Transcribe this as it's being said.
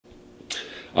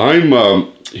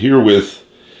I'm here with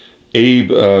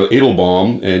Abe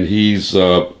Aidelbaum, and he's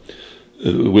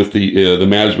with the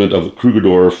management of the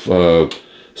Krugerdorf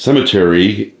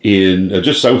Cemetery in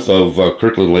just south of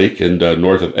Kirkland Lake and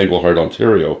north of Englehart,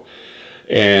 Ontario.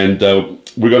 And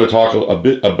we're going to talk a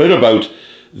bit about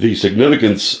the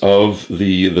significance of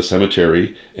the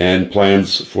cemetery and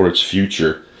plans for its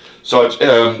future. So,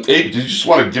 Abe, did you just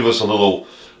want to give us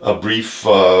a brief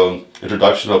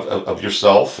introduction of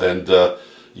yourself and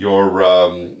your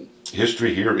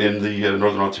history here in the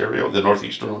Northern Ontario, the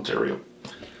Northeastern Ontario?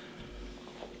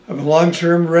 I'm a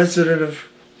long-term resident of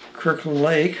Kirkland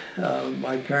Lake.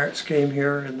 My parents came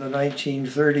here in the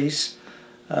 1930s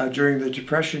during the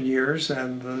Depression years,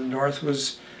 and the North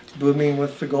was booming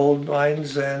with the gold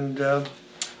mines and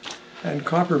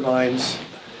copper mines.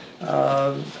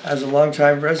 As a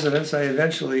long-time resident, I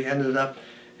eventually ended up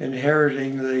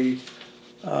inheriting the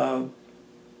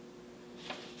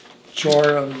chore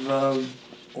of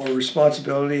or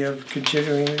responsibility of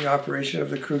continuing the operation of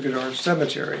the Krugerdorf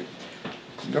Cemetery.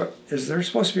 Is there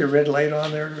supposed to be a red light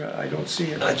on there? I don't see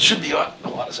it. It should be on.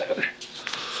 Hold on a second.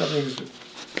 Something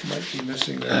might be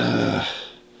missing there.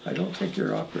 I don't think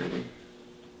you're operating.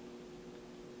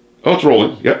 Oh, it's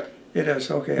rolling. Yep. It is.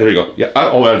 Okay. There you go. Yeah,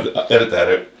 I'll edit that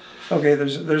out. Okay.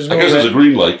 There's no. I guess there's a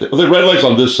green light there. The red light's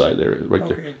on this side there, right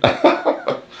there.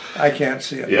 I can't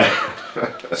see it. Yeah.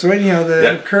 So anyhow,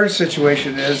 the current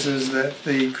situation is that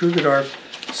the Krugerdorf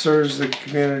serves the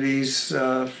communities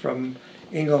from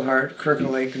Englehart,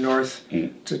 Kirkland Lake North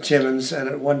to Timmins, and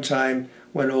at one time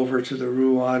went over to the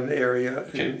Rouen area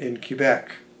in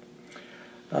Quebec.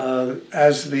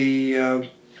 As the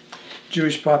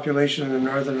Jewish population in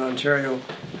Northern Ontario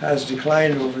has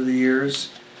declined over the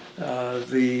years,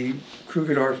 the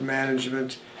Krugerdorf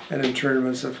management and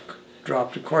internments have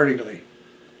dropped accordingly.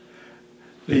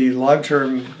 The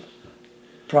long-term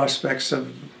prospects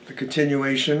of the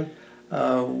continuation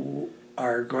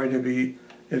are going to be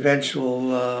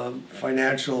eventual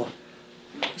financial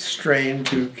strain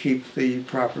to keep the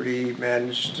property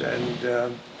managed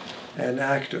and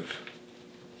active.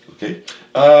 Okay.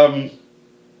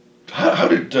 How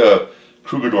did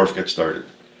Krugerdorf get started?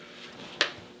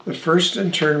 The first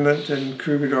internment in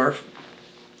Krugerdorf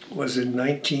was in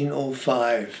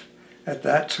 1905. At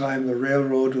that time, the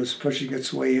railroad was pushing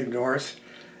its way north,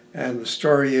 and the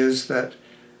story is that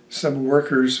some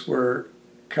workers were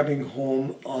coming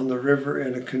home on the river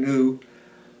in a canoe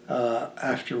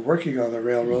after working on the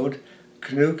railroad.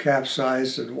 Canoe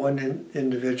capsized and one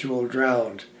individual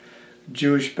drowned.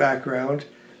 Jewish background,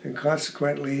 and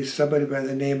consequently somebody by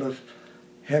the name of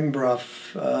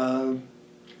Hembroff,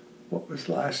 what was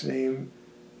last name?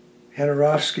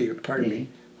 Henarofsky, pardon me.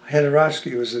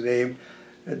 Henarofsky was the name,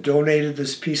 donated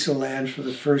this piece of land for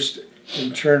the first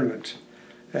internment.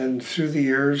 And through the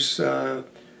years, the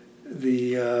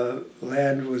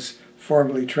land was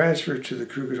formally transferred to the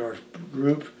Krugerdorf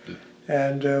group,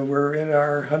 and we're in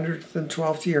our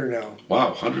 112th year now. Wow,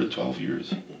 112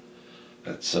 years.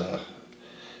 That's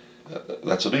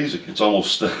amazing. It's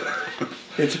almost...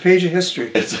 It's a page of history.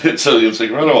 It's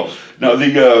incredible. Now,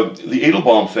 the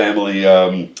Aidelbaum family,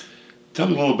 tell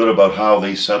me a little bit about how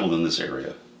they settled in this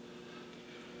area.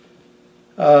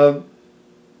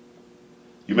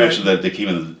 You mentioned that they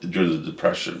came during the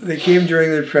Depression. They came during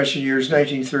the Depression years,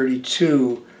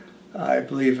 1932, I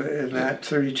believe, in that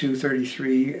 32,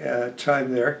 33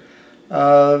 time there.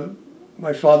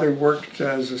 My father worked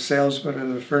as a salesman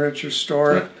in a furniture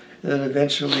store, and then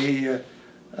eventually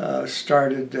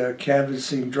started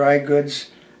canvassing dry goods,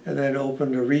 and then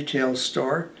opened a retail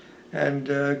store, and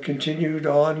continued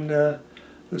on. The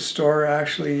store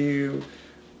actually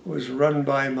was run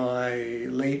by my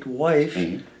late wife,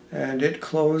 and it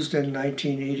closed in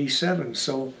 1987.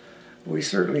 So we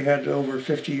certainly had over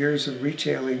 50 years of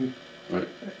retailing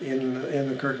in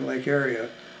the Kirkland Lake area.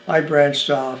 I branched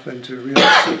off into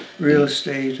real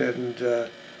estate and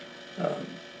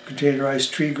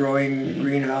containerized tree growing,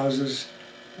 greenhouses,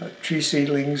 tree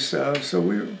seedlings. So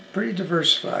we were pretty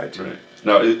diversified. Right.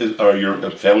 Now, are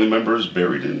your family members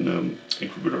buried in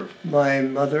Krugerdorf? My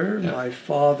mother, my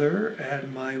father,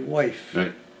 and my wife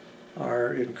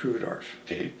are in Krugerdorf.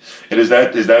 Okay. And is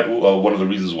that one of the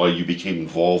reasons why you became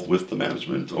involved with the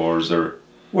management, or is there?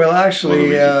 Well,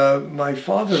 actually, my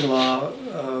father-in-law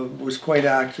was quite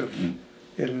active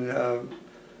in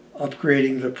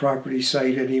upgrading the property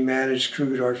site, and he managed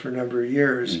Krugerdorf for a number of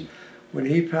years. When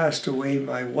he passed away,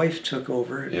 my wife took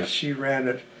over. She ran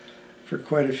it for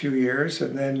quite a few years,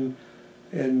 and then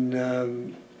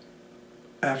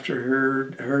after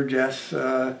her death,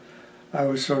 I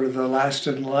was sort of the last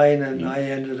in line, and I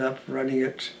ended up running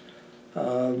it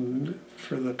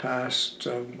for the past,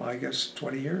 I guess,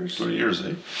 20 years. 20 years,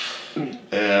 eh?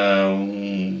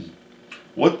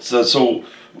 What's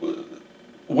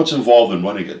involved in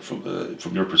running it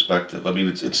from your perspective? I mean,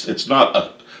 it's not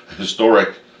a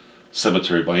historic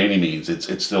cemetery by any means.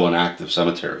 It's still an active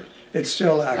cemetery. It's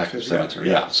still active cemetery.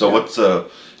 Yeah. So what's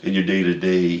in your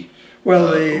day-to-day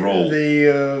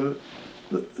role?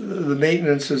 The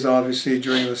maintenance is obviously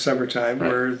during the summertime, right.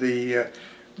 where the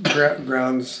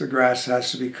the grass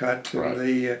has to be cut, and right.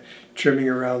 the trimming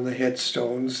around the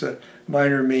headstones,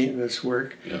 minor maintenance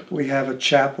work. Yeah. We have a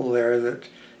chapel there that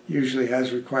usually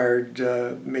has required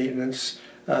maintenance.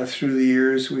 Through the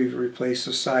years, we've replaced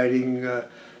the siding,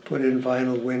 put in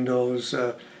vinyl windows,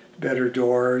 better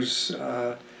doors.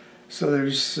 So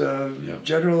there's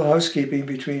general housekeeping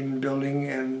between building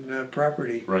and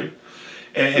property. Right.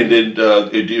 And then do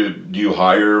you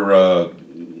hire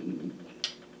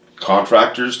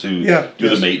contractors to do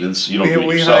the maintenance? You don't do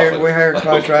it yourself. We hire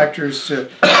contractors to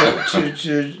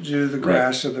do the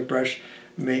grass and the brush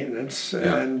maintenance.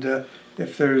 And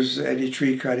if there's any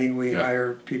tree cutting, we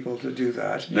hire people to do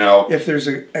that. Now, if there's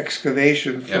an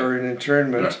excavation for an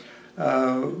interment,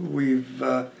 we've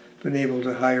been able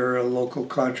to hire a local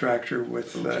contractor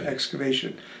with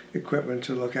excavation equipment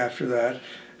to look after that.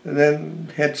 And then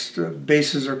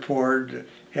bases are poured,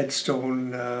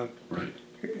 headstone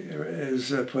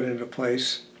is put into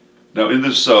place. Now, in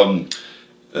this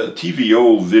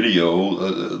TVO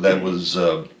video that was,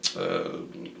 I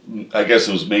guess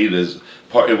it was made as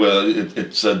part.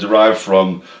 It's derived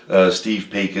from Steve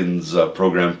Pakin's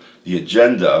program, The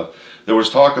Agenda. There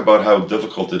was talk about how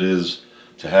difficult it is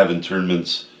to have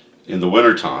internments in the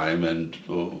wintertime, and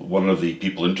one of the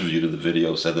people interviewed in the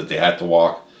video said that they had to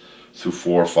walk through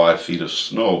 4 or 5 feet of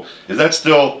snow. Is that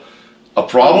still a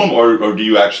problem, or are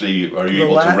you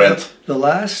able to rent? The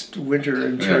last winter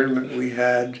internment we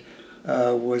had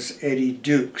was Eddie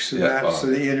Dukes, and that's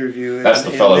the interview. That's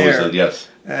the fellow who said yes.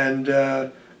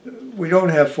 And we don't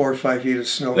have 4 or 5 feet of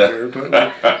snow here,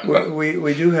 but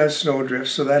we do have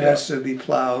snowdrifts, so that has to be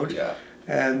plowed. Yeah.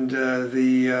 And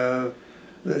the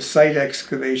site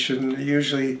excavation,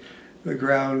 usually the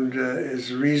ground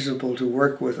is reasonable to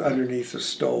work with underneath the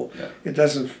snow. Yeah. It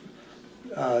doesn't,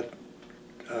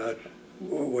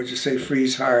 what'd you say,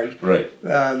 freeze hard. Right.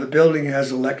 The building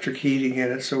has electric heating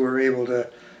in it, so we're able to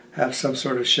have some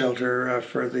sort of shelter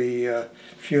for the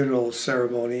funeral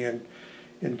ceremony and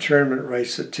internment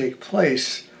rites that take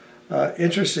place.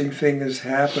 Interesting thing has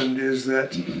happened is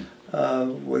that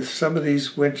with some of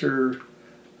these winter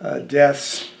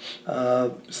deaths,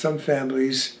 some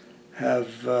families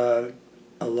have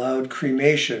allowed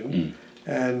cremation,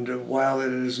 and while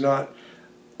it is not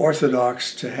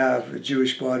orthodox to have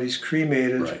Jewish bodies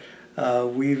cremated,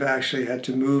 we've actually had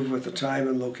to move with the time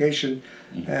and location,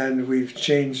 and we've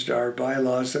changed our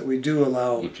bylaws that we do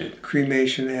allow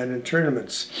cremation and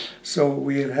internments. So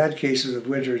we have had cases of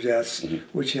winter deaths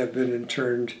which have been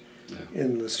interned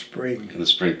in the spring. In the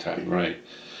springtime, right.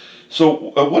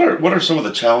 So what are some of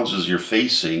the challenges you're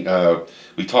facing?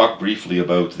 We talked briefly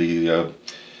about the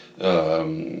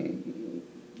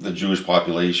Jewish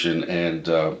population and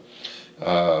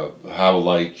how,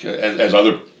 like as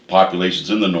other populations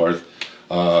in the north,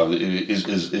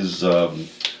 is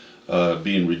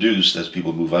being reduced as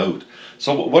people move out.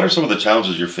 So what are some of the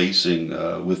challenges you're facing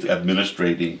with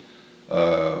administrating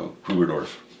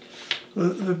Krugerdorf?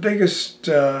 The biggest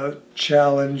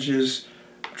challenge is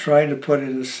trying to put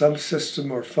in some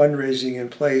system or fundraising in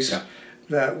place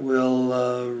that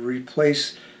will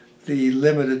replace the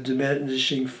limited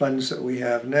diminishing funds that we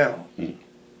have now.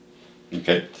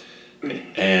 Okay.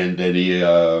 And any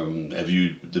have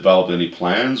you developed any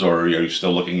plans, or are you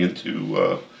still looking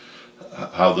into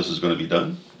how this is going to be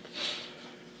done?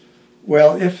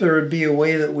 Well, if there would be a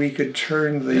way that we could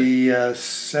turn the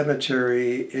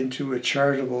cemetery into a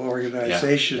charitable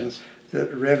organization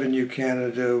that Revenue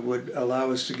Canada would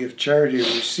allow us to give charity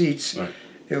receipts,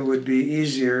 it would be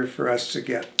easier for us to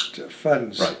get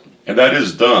funds. Right, and that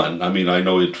is done. I mean, I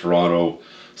know in Toronto,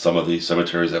 some of the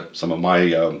cemeteries that some of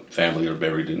my family are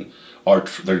buried in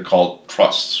they're called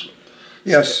trusts.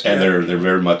 Yes, and they're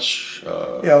very much.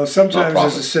 Well, sometimes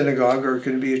there's a synagogue, or it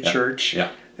can be a church.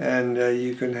 Yeah. And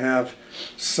you can have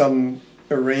some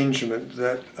arrangement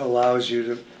that allows you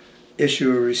to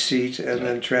issue a receipt and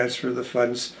then transfer the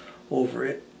funds over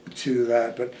it to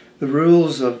that. But the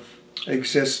rules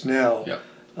exist now.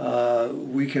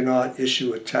 We cannot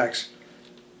issue a tax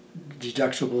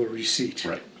deductible receipt.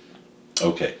 Right.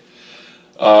 Okay.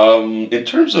 In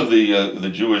terms of the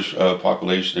Jewish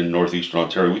population in Northeastern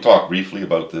Ontario, we talked briefly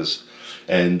about this,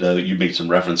 and you made some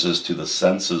references to the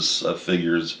census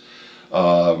figures.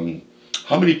 How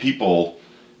How many people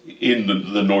in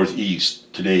the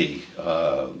Northeast today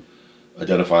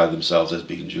identify themselves as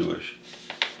being Jewish?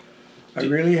 I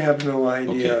really have no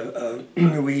idea.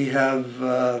 Okay. We have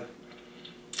a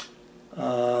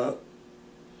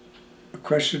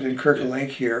question in Kirkland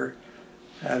Lake here,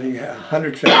 having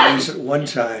 100 families at one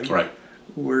time. Right.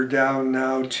 We're down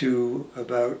now to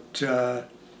about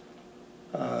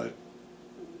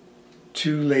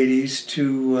 2 ladies,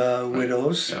 2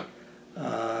 widows, Yeah.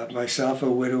 myself a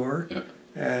widower, Yeah.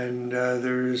 and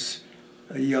there's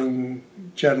a young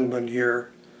gentleman here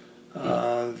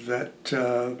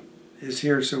that is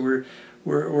here. So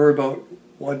we're about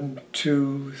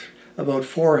about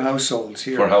 4 households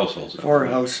here. 4 households. 4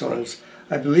 households.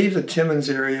 Right. I believe the Timmins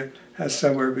area has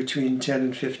somewhere between 10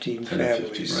 and 15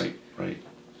 families. 15, right.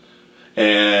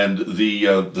 And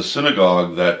the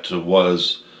synagogue that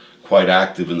was quite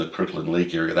active in the Kirkland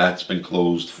Lake area, that's been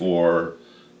closed for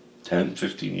 10,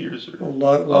 15 years? Or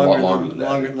Well, a lot longer than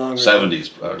that. Longer.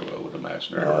 70s, I would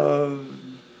imagine.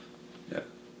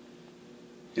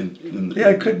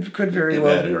 It could very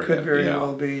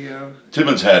well be.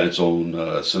 Timmins had its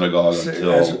own synagogue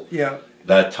until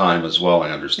that time as well,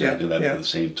 I understand, in the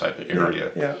same type of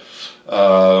area.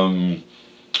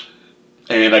 And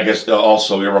I guess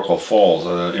also Iroquois Falls.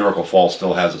 Iroquois Falls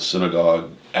still has a Synagogue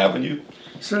Avenue.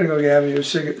 Synagogue Avenue,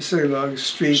 Synagogue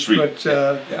Street, but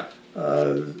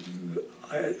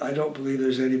I don't believe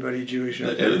there's anybody Jewish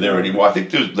there anymore. I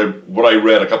think what I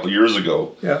read a couple of years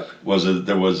ago was that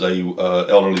there was a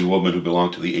elderly woman who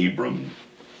belonged to the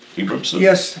Abramson.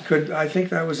 Yes, I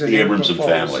think that was in the Abramson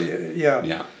family.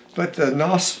 Yeah. But the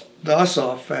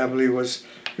Nassau family was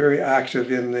very active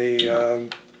in the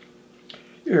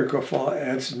Iroquois Falls,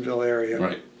 Ansonville area.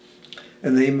 Right.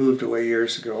 And they moved away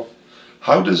years ago.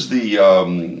 How does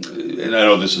and I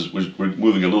know we're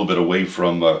moving a little bit away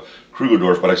from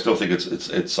Krugerdorf, but I still think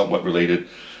it's somewhat related.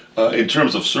 In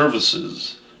terms of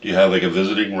services, do you have like a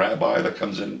visiting rabbi that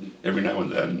comes in every now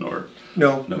and then, or?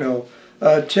 No.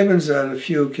 Timmins on a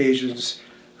few occasions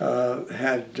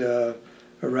had a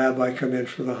rabbi come in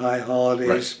for the high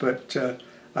holidays, but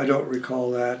I don't recall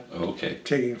that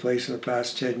taking place in the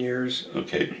past 10 years.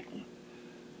 Okay.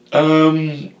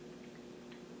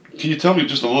 Can you tell me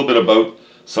just a little bit about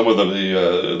some of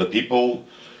the people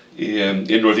in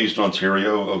Northeastern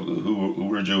Ontario who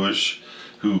were Jewish,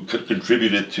 who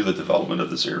contributed to the development of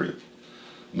this area?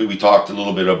 I mean, we talked a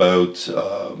little bit about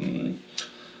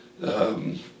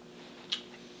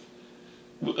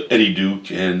Eddie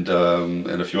Duke and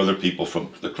a few other people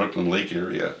from the Kirkland Lake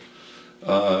area.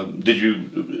 Did you,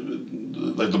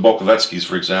 like the Bolkovetsky's,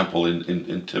 for example,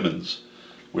 in Timmins?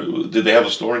 Did they have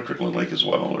a store in Kirkland Lake as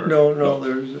well? Or? No.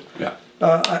 There's. Yeah.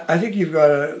 I think you've got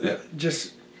to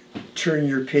just turn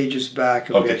your pages back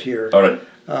a bit here. All right.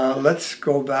 Let's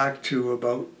go back to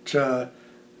about the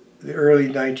early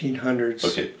 1900s.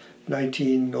 Okay.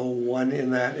 1901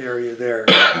 in that area there.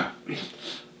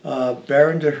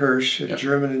 Baron de Hirsch, a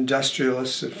German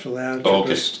industrialist and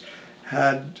philanthropist,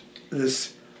 had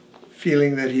this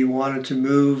feeling that he wanted to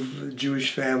move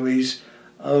Jewish families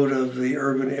out of the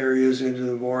urban areas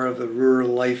into more of the rural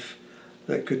life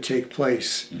that could take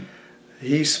place.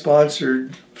 He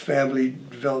sponsored family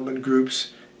development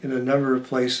groups in a number of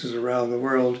places around the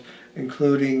world,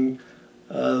 including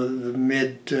the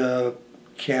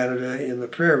mid-Canada in the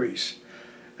prairies.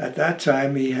 At that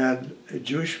time, he had a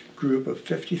Jewish group of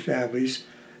 50 families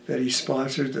that he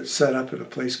sponsored that set up in a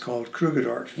place called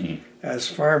Krugerdorf as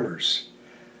farmers.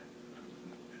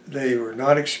 They were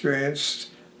not experienced.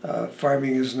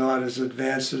 Farming is not as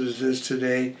advanced as it is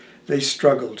today. They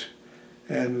struggled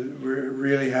and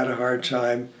really had a hard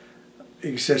time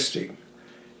existing.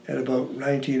 At about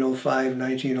 1905,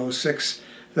 1906,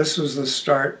 this was the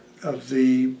start of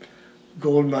the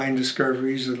gold mine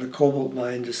discoveries and the cobalt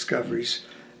mine discoveries.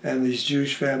 And these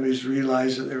Jewish families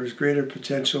realized that there was greater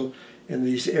potential in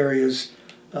these areas,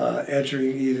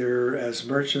 entering either as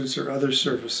merchants or other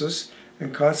services,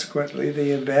 and consequently they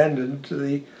abandoned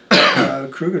the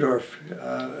Krugerdorf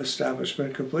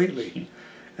establishment completely.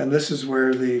 And this is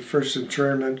where the first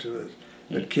internment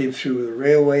that came through the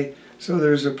railway, so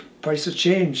there's a price of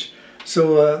change.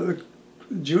 So the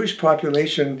Jewish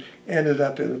population ended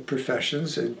up in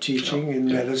professions, in teaching, in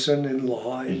medicine, in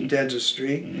law, in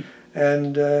dentistry,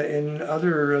 and in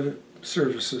other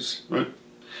services. Right.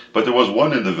 But there was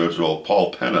one individual,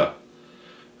 Paul Penna,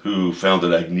 who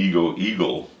founded Agnico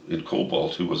Eagle in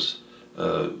Cobalt, who was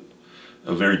a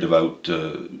very devout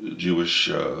Jewish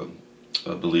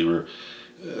believer.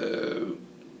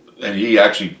 And he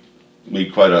actually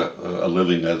made quite a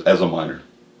living as a miner.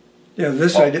 Yeah,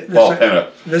 this Paul, I did. Paul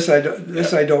Penna. This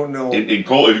I don't know. In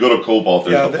Cole, if you go to Cobalt,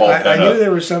 there's Yeah, the Paul I Penna knew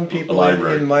there were some people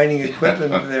library. in mining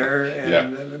equipment there and Yeah.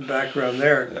 the background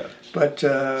there. Yeah. But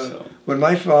So. when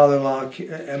my father-in-law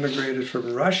emigrated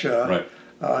from Russia,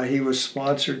 Right. he was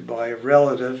sponsored by a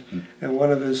relative, and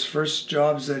one of his first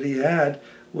jobs that he had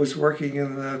was working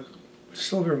in the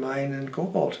silver mine in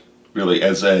Cobalt. Really,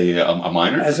 as a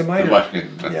miner? As a miner.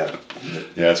 Yeah.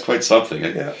 Yeah, it's quite something.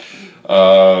 Yeah.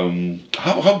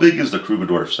 How big is the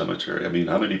Krugerdorf Cemetery? I mean,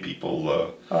 how many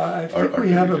people? I think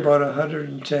we have about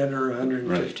 110 or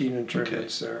 115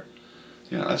 internments there.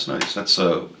 Yeah, that's nice. That's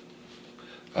and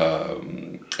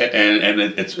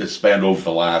it's spanned over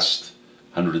the last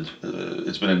 100.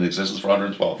 It's been in existence for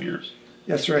 112 years.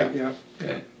 That's right. Yeah.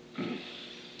 Okay.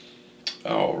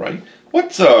 All right. What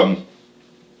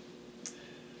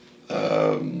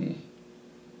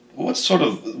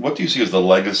do you see as the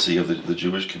legacy of the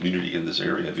Jewish community in this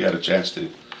area? Have you had a chance to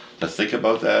think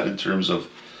about that in terms of,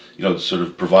 sort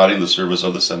of providing the service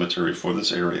of the cemetery for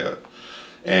this area,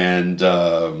 and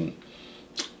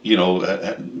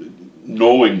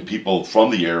knowing people from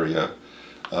the area?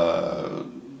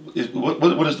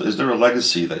 Is there a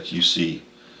legacy that you see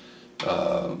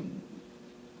that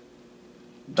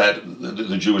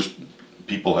the Jewish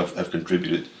people have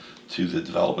contributed to the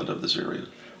development of this area?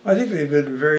 I think they've been very